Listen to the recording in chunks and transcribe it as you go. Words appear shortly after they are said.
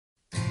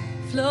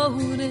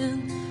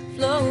floating,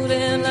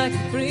 floating like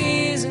a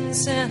breeze in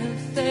Santa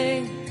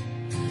Fe.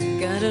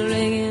 Got a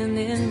ringing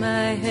in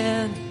my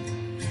head,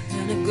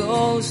 and it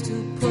goes to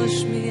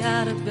push me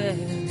out of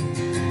bed.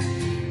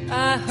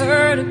 I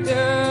heard a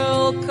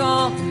girl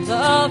call her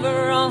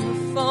lover on the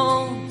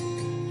phone.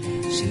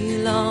 She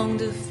longed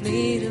to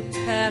flee to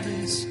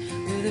Paris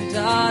with her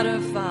daughter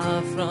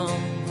far from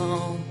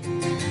home.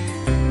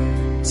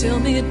 Tell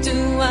me,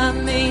 do I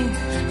mean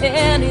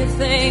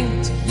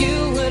anything to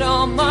you at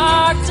all?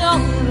 Mark,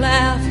 don't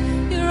laugh,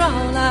 you're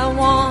all I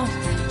want.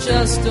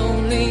 Just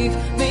don't leave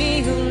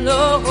me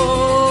alone.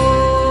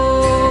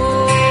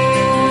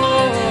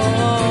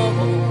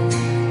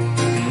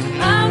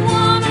 I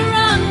wanna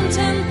run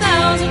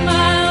 10,000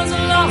 miles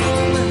along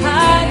the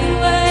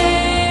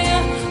highway.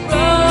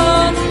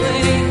 Run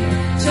away,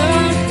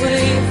 turn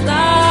away,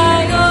 fly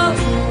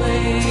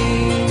away.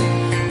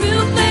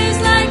 We'll blaze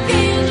like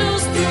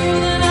angels through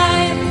the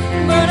night,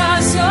 burn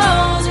our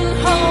souls in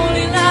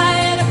holy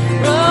light.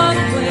 Run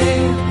away,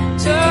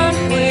 turn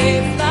away,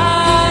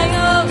 fly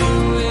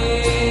away.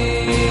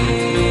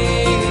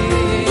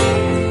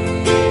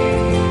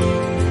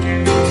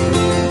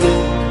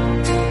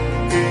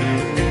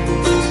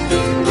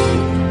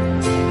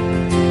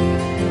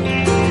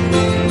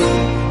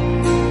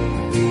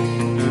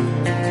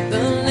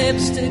 The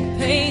lipstick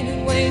painted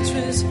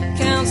waitress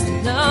counts the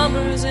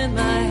numbers in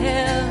my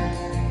hair.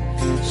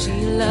 She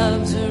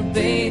loves her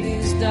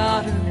baby's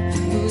daughter,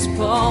 whose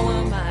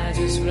poem I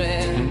just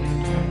read.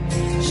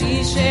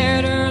 She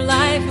shared her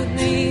life with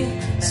me,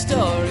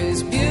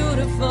 stories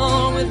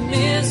beautiful with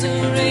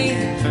misery.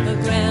 Her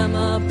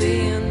grandma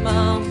being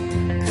mom,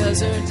 'cause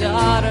her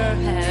daughter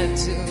had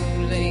to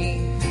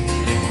leave.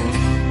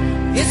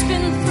 It's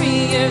been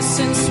 3 years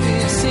since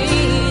we've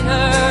seen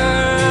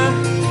her.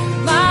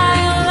 My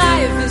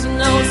life is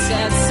no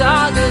sad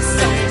saga.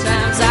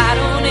 Sometimes I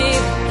don't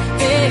even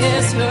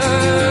miss her.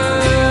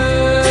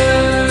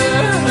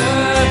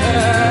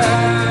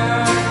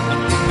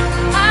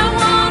 I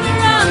wanna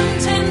run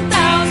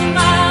 10,000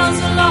 miles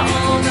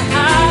along the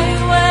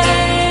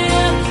highway.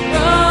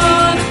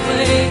 Run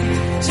away,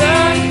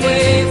 turn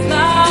away,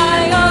 fly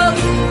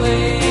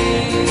away.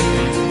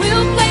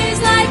 We'll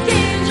blaze like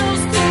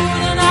angels through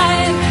the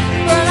night,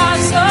 burn our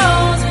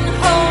souls in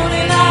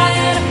holy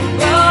light.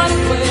 Run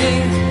away,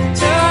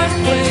 turn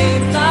away,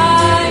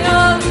 fly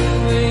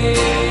away.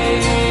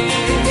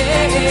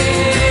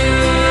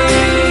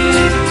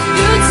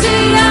 You'd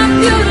see I'm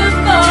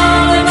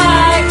beautiful if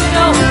I could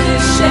only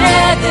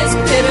shed this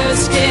bitter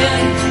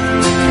skin.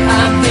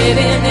 I'm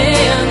hidden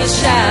in the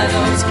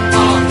shadows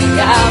on the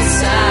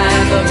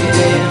outside looking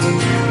in.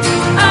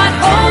 I'd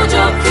hold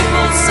your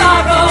crippled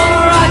sorrow,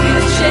 rock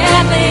it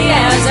gently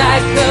as I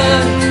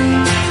could.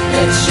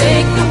 Let's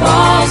shake the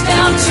walls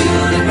down to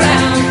the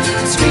ground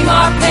and scream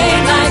our pain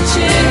like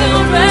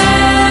children.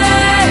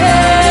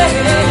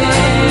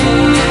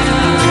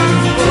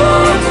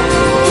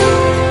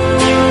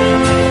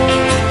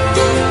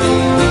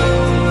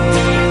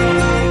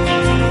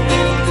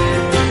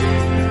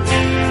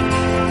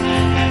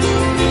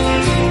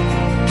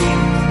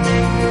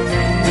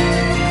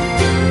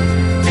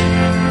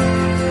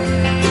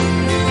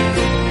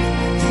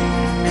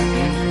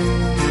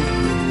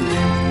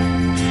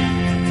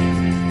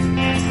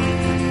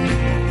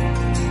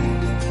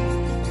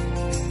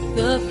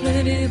 The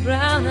pretty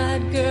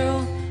brown-eyed girl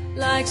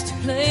likes to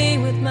play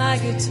with my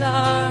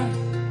guitar.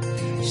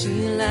 She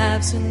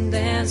laughs and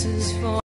dances for